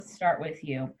start with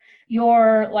you.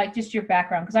 Your, like, just your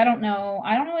background, because I don't know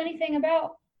anything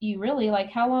about you really.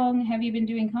 Like, how long have you been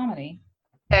doing comedy?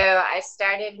 So I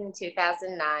started in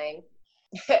 2009.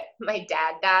 My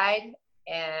dad died,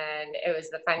 and it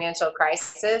was the financial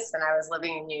crisis, and I was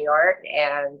living in New York.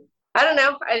 And I don't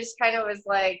know, I just kind of was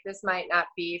like, this might not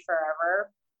be forever.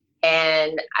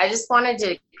 And I just wanted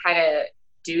to kind of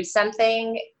do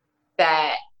something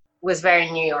that was very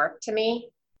New York to me,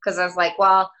 because I was like,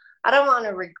 well, I don't want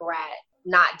to regret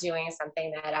not doing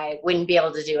something that I wouldn't be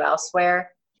able to do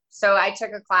elsewhere. So I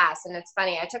took a class, and it's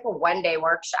funny, I took a 1 day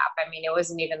workshop. I mean, it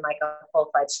wasn't even like a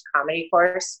full-fledged comedy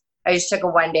course. I just took a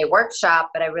 1 day workshop,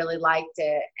 but I really liked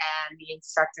it. And the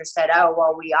instructor said, oh,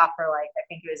 well, we offer, like, I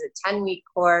think it was a 10-week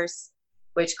course,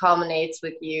 which culminates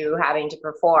with you having to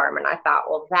perform. And I thought,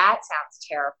 well, that sounds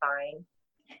terrifying.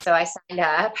 So I signed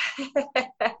up.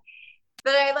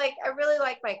 But I really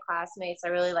like my classmates. I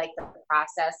really like the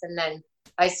process. And then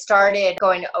I started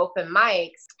going to open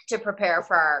mics to prepare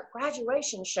for our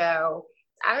graduation show.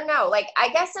 I don't know, like, I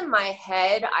guess in my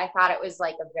head, I thought it was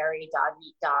like a very dog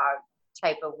eat dog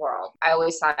type of world. I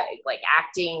always thought like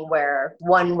acting where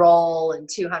one role and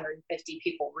 250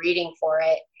 people reading for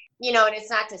it. And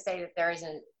it's not to say that there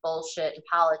isn't bullshit and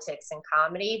politics in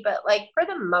comedy, but like for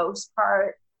the most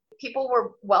part, people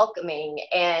were welcoming,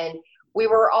 and we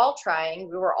were all trying,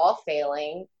 we were all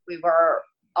failing, we were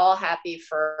all happy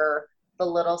for the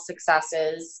little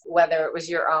successes, whether it was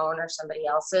your own or somebody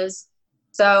else's.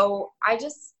 So I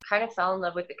just kind of fell in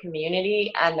love with the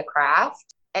community and the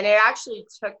craft. And it actually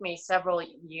took me several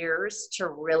years to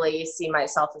really see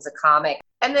myself as a comic.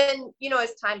 And then,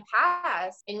 as time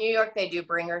passed, in New York, they do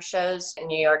bringer shows. In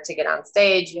New York, to get on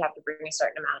stage, you have to bring a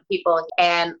certain amount of people.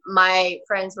 And my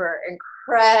friends were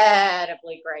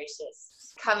incredibly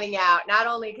gracious coming out, not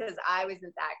only because I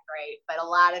wasn't that great, but a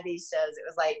lot of these shows, it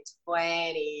was like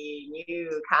 20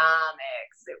 new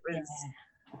comics.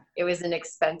 It was an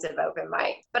expensive open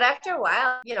mic. But after a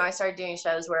while, I started doing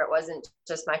shows where it wasn't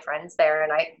just my friends there,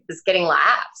 and I was getting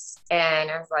laughs.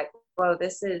 And I was like, whoa,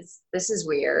 this is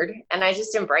weird. And I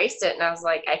just embraced it. And I was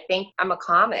like, I think I'm a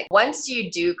comic. Once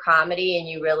you do comedy and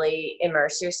you really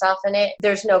immerse yourself in it,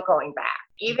 there's no going back.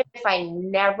 Even if I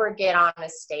never get on a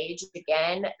stage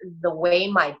again, the way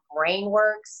my brain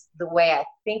works, the way I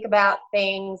think about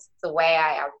things, the way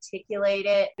I articulate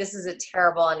it, this is a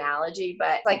terrible analogy,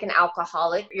 but like an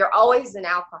alcoholic, you're always an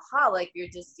alcoholic. You're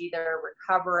just either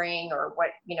recovering or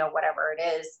whatever it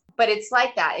is. But it's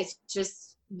like that. It's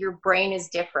just, your brain is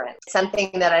different. Something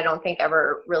that I don't think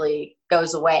ever really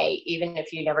goes away, even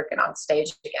if you never get on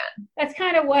stage again. That's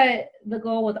kind of what the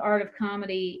goal with Art of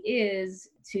Comedy is,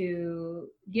 to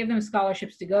give them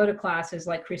scholarships to go to classes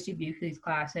like Christy Buckley's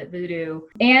class at Voodoo,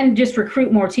 and just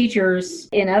recruit more teachers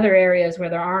in other areas where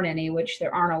there aren't any, which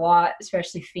there aren't a lot,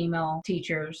 especially female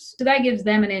teachers. So that gives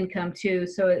them an income too.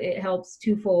 So it helps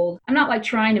twofold. I'm not like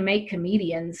trying to make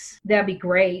comedians. That'd be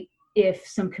great if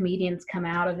some comedians come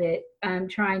out of it. I'm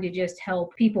trying to just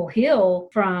help people heal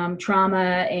from trauma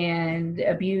and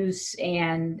abuse,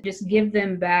 and just give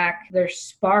them back their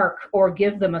spark, or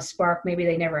give them a spark maybe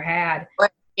they never had.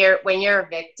 When you're a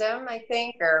victim, I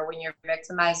think, or when you're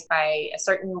victimized by a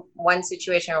certain one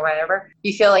situation or whatever,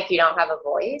 you feel like you don't have a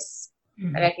voice.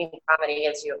 Mm-hmm. And I think comedy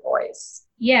gives you a voice.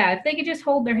 Yeah, if they could just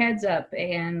hold their heads up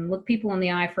and look people in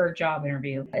the eye for a job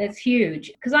interview, it's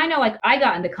huge. Because I know, like, I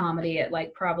got into comedy at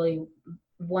like probably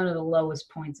one of the lowest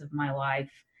points of my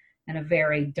life, and a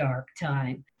very dark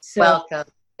time. So, welcome.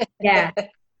 Yeah.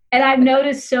 And I've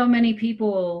noticed so many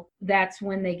people, that's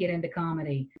when they get into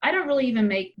comedy. I don't really even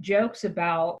make jokes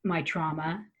about my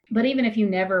trauma. But even if you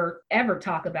never, ever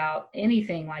talk about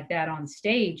anything like that on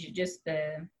stage, just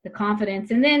the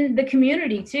confidence, and then the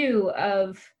community too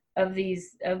of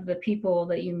the people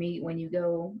that you meet when you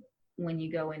go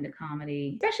into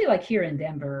comedy, especially like here in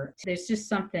Denver. There's just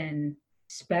something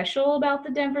special about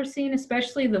the Denver scene,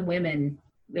 especially the women.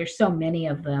 There's so many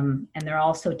of them, and they're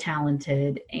all so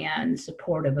talented and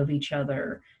supportive of each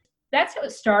other. That's how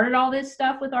it started, all this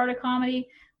stuff with Art of Comedy,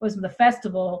 was the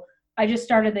festival. I just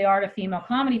started the Art of Female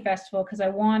Comedy Festival because I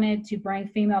wanted to bring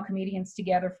female comedians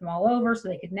together from all over so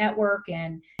they could network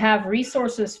and have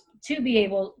resources to be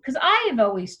able, because I have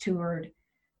always toured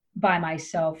by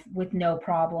myself with no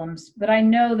problems, but I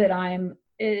know that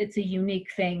it's a unique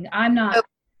thing. I'm not.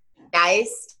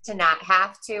 Nice to not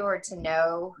have to, or to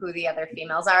know who the other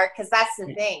females are, because that's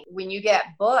the thing. When you get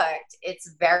booked,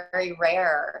 it's very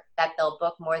rare that they'll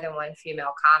book more than one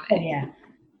female comic. Oh,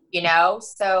 yeah.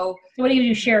 So what do?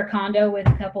 You share a condo with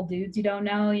a couple dudes you don't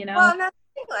know, Well, that's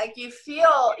the thing. Like, you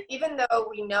feel, even though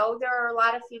we know there are a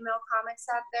lot of female comics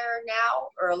out there now,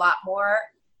 or a lot more,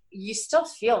 you still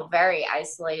feel very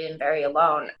isolated and very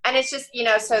alone. And it's just,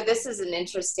 so this is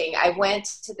I went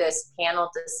to this panel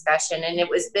discussion and it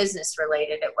was business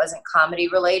related. It wasn't comedy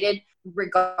related.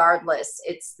 Regardless,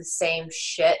 it's the same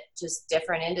shit, just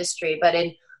different industry. But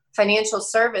in financial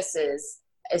services,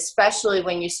 especially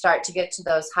when you start to get to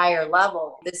those higher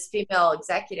levels, this female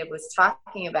executive was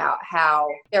talking about how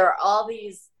there are all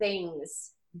these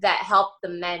things that help the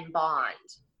men bond,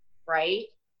 right?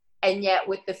 And yet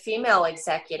with the female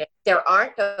executive, there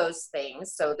aren't those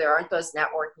things. So there aren't those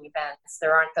networking events.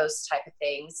 There aren't those type of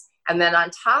things. And then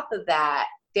on top of that,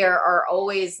 there are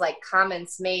always like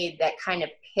comments made that kind of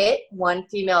pit one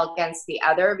female against the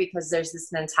other, because there's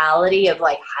this mentality of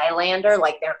like Highlander,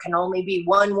 like there can only be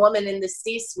one woman in the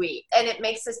C-suite. And it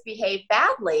makes us behave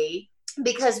badly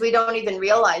because we don't even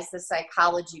realize the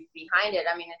psychology behind it.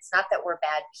 I mean, it's not that we're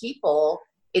bad people.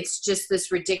 It's just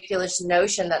this ridiculous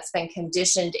notion that's been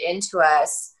conditioned into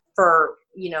us for,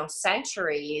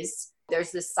 centuries.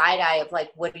 There's this side eye of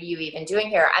like, what are you even doing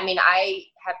here? I mean, I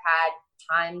have had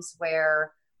times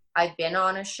where I've been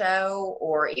on a show,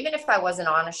 or even if I wasn't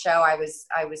on a show, I was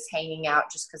hanging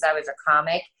out just because I was a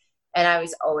comic. And I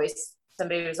was always,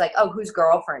 somebody was like, oh, whose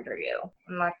girlfriend are you?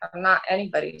 I'm like, I'm not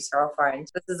anybody's girlfriend.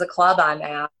 This is a club I'm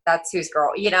at. That's whose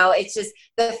girl. It's just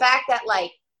the fact that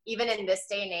like, even in this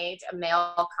day and age, a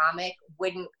male comic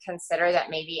wouldn't consider that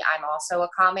maybe I'm also a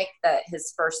comic, that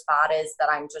his first thought is that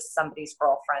I'm just somebody's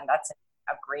girlfriend that's in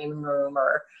a green room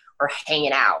or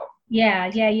hanging out.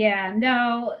 Yeah.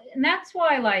 No, and that's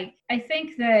why, like, I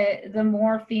think that the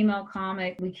more female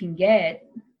comic we can get,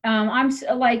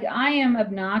 I am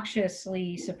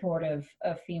obnoxiously supportive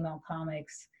of female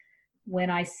comics. When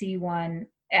I see one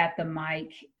at the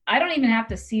mic, I don't even have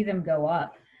to see them go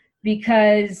up.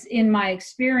 Because in my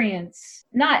experience,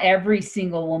 not every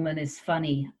single woman is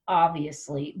funny,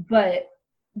 obviously, but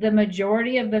the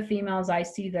majority of the females I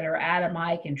see that are at a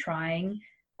mic and trying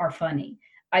are funny.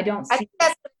 I think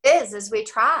that's what it is we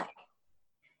try.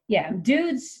 Yeah,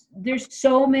 dudes, there's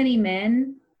so many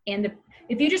men, and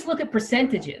if you just look at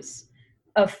percentages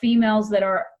of females that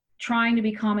are trying to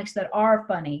be comics that are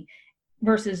funny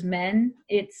versus men,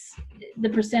 the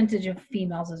percentage of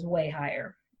females is way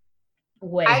higher.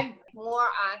 I'm more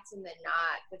often than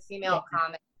not, the female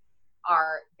comics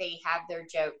they have their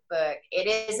joke book. It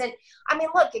isn't, I mean,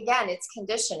 look, again, it's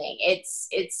conditioning.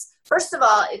 It's first of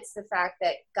all, it's the fact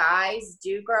that guys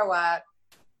do grow up,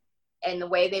 and the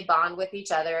way they bond with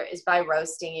each other is by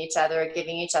roasting each other,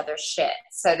 giving each other shit.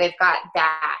 So they've got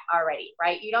that already,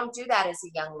 right? You don't do that as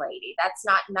a young lady. That's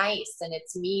not nice, and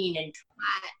it's mean and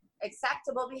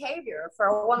acceptable behavior for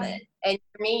a woman. And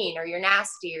you're mean, or you're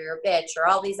nasty, or you're a bitch, or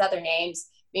all these other names.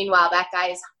 Meanwhile, that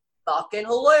guy's fucking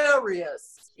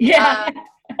hilarious. Yeah.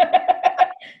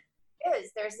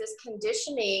 There's this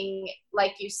conditioning,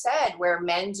 like you said, where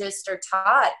men just are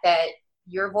taught that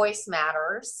your voice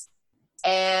matters,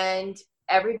 and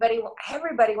everybody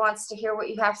wants to hear what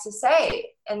you have to say,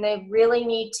 and they really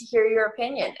need to hear your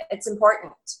opinion. It's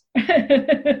important.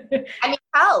 I mean,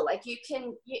 like you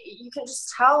can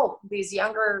just tell these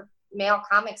younger male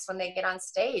comics when they get on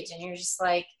stage, and you're just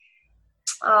like,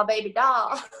 oh, baby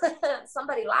doll,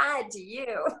 somebody lied to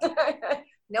you.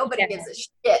 Nobody gives a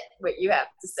shit what you have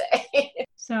to say.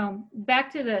 So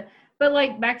back to what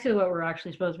we're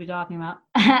actually supposed to be talking about.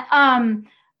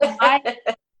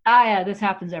 This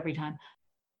happens every time.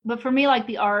 But for me, like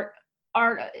the art,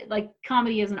 like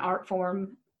comedy is an art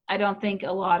form. I don't think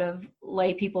a lot of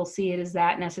lay people see it as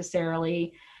that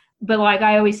necessarily. But like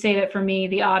I always say that for me,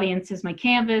 the audience is my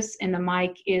canvas and the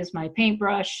mic is my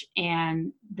paintbrush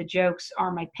and the jokes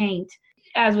are my paint.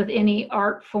 As with any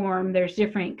art form, there's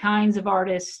different kinds of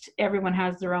artists. Everyone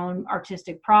has their own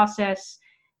artistic process,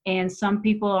 and some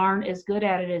people aren't as good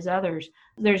at it as others.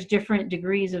 There's different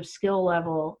degrees of skill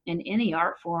level in any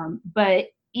art form. But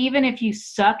even if you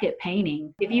suck at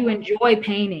painting, if you enjoy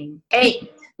painting. Hey,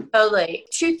 totally.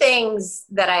 Two things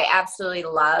that I absolutely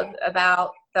love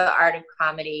about the art of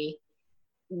comedy.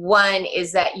 One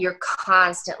is that you're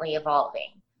constantly evolving.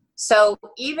 So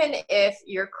even if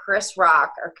you're Chris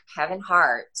Rock or Kevin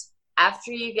Hart,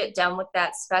 after you get done with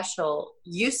that special,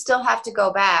 you still have to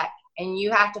go back and you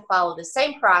have to follow the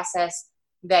same process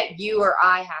that you or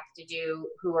I have to do,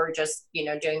 who are just,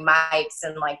 doing mics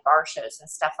and like bar shows and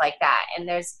stuff like that. And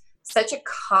there's such a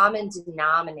common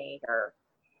denominator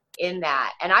in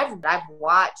that. And I've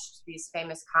watched these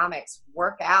famous comics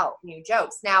work out new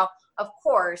jokes. Now, of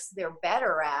course, they're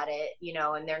better at it,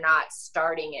 and they're not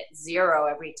starting at zero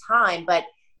every time, but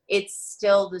it's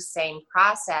still the same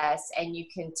process. And you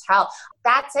can tell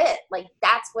that's it. Like,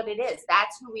 that's what it is.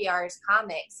 That's who we are as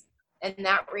comics. And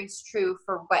that rings true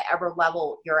for whatever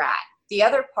level you're at. the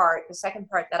other part, the second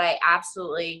part that I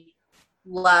absolutely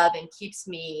love and keeps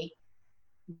me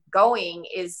going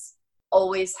is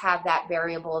always have that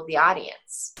variable of the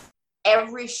audience.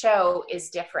 Every show is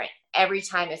different. Every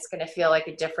time it's going to feel like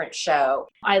a different show.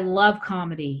 I love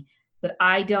comedy, but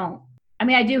I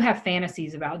do have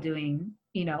fantasies about doing,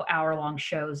 hour-long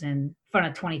shows in front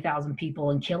of 20,000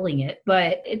 people and killing it,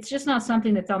 but it's just not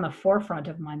something that's on the forefront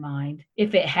of my mind.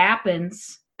 If it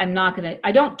happens,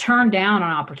 I don't turn down an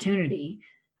opportunity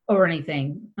or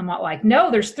anything. I'm not like,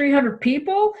 no, there's 300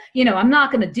 people. I'm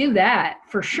not going to do that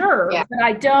for sure. Yeah.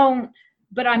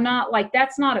 But I'm not like,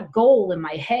 that's not a goal in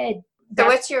my head. So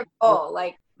what's your goal?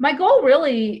 Like, my goal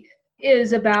really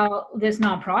is about this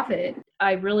nonprofit.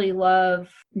 I really love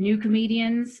new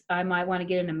comedians. I might want to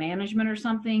get into management or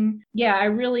something. Yeah,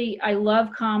 I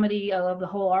love comedy. I love the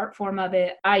whole art form of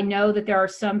it. I know that there are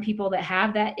some people that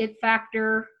have that it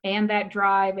factor and that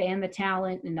drive and the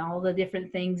talent and all the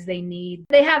different things they need.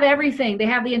 They have everything. They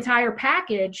have the entire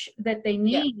package that they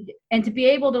need. Yeah. And to be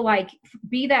able to like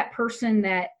be that person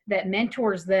that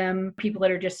mentors them, people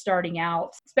that are just starting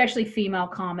out, especially female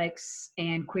comics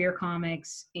and queer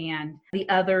comics and the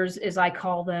others, as I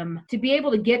call them, to be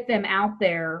able to get them out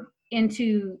there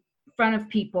into front of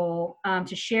people,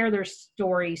 to share their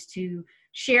stories, to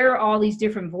share all these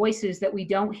different voices that we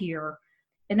don't hear.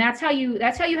 And that's how you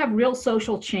have real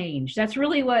social change. That's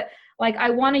really what, like, I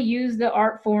want to use the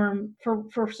art form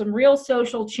for some real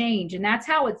social change. And that's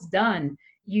how it's done.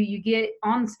 You get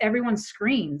on everyone's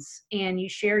screens and you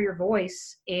share your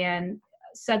voice, and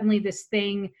suddenly this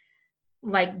thing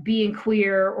like being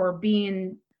queer or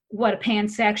being what a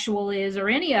pansexual is or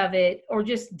any of it, or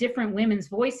just different women's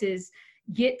voices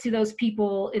get to those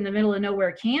people in the middle of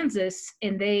nowhere, Kansas,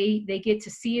 and they get to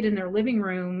see it in their living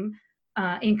room,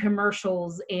 in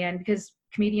commercials, and because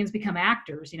comedians become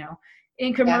actors,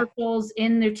 in commercials,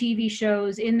 in their TV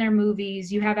shows, in their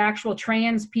movies. You have actual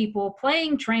trans people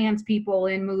playing trans people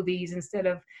in movies instead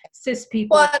of cis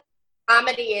people. Well,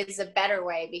 comedy is a better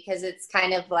way because it's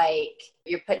kind of like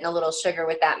you're putting a little sugar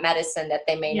with that medicine that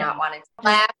they may not want to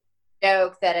laugh.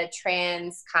 Joke that a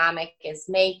trans comic is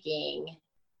making,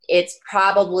 it's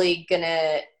probably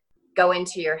gonna go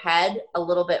into your head a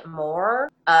little bit more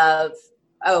of,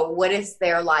 oh, what is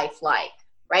their life like?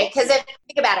 Right? Because if you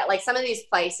think about it, like some of these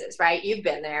places, right? You've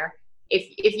been there.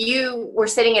 If you were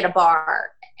sitting at a bar,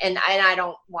 and I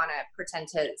don't want to pretend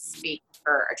to speak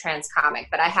for a trans comic,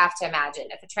 but I have to imagine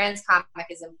if a trans comic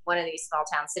is in one of these small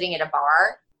towns sitting at a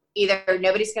bar, either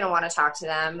nobody's going to want to talk to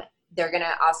them, they're going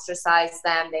to ostracize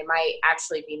them, they might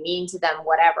actually be mean to them,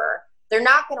 whatever. They're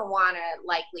not going to want to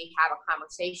likely have a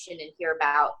conversation and hear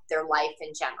about their life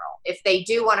in general. If they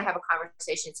do want to have a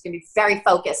conversation, it's going to be very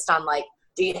focused on like,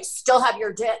 do you still have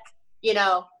your dick?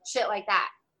 Shit like that.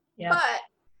 Yeah. But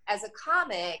as a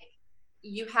comic,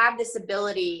 you have this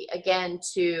ability, again,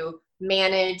 to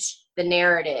manage the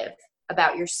narrative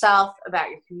about yourself, about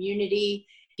your community.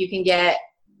 You can get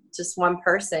just one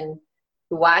person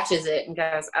who watches it and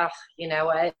goes, oh, you know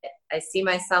what? I see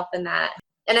myself in that.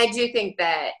 And I do think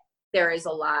that there is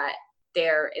a lot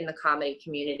there in the comedy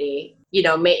community.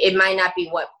 It might not be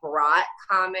what brought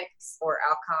comics or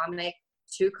our comic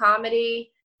to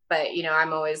comedy, but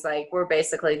I'm always like, we're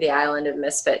basically the island of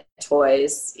misfit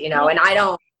toys, and I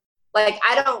don't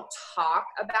talk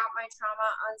about my trauma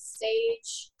on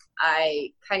stage.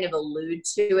 I kind of allude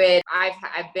to it.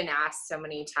 I've been asked so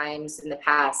many times in the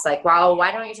past, like, well,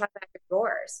 why don't you talk about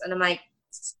yours? And I'm like,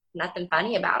 it's nothing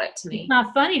funny about it to me. It's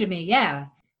not funny to me. Yeah.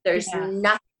 There's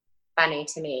nothing funny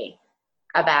to me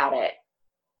about it.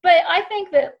 But I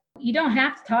think that you don't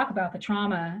have to talk about the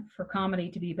trauma for comedy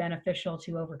to be beneficial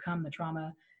to overcome the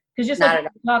trauma. Because just like we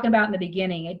were talking about in the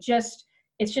beginning, it's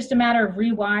just a matter of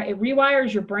it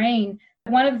rewires your brain.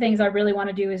 One of the things I really want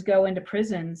to do is go into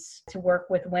prisons to work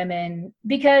with women,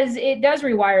 because it does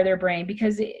rewire their brain.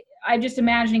 Because I'm just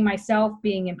imagining myself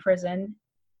being in prison,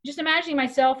 just imagining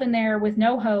myself in there with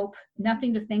no hope,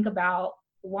 nothing to think about.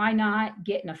 Why not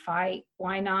get in a fight?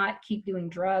 Why not keep doing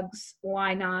drugs?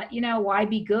 Why not, why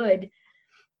be good?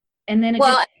 And then it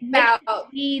just makes you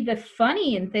see the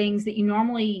funny in things that you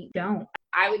normally don't.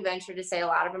 I would venture to say a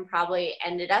lot of them probably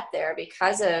ended up there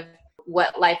because of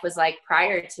what life was like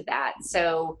prior to that.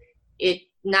 So it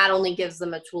not only gives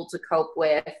them a tool to cope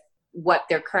with what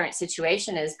their current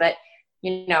situation is, but,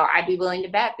 I'd be willing to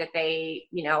bet that they,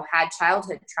 had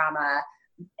childhood trauma,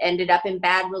 ended up in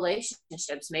bad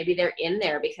relationships. Maybe they're in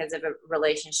there because of a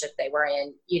relationship they were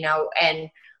in, and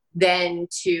then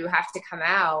to have to come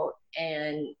out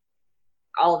and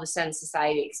all of a sudden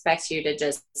society expects you to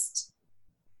just,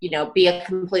 be a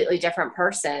completely different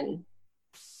person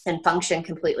and function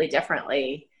completely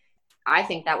differently. I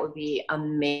think that would be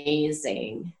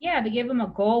amazing. Yeah, to give them a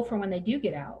goal for when they do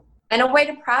get out. And a way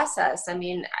to process. I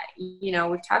mean, you know,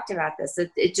 we've talked about this.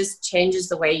 It just changes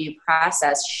the way you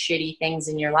process shitty things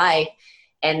in your life.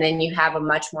 And then you have a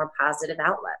much more positive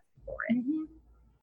outlet.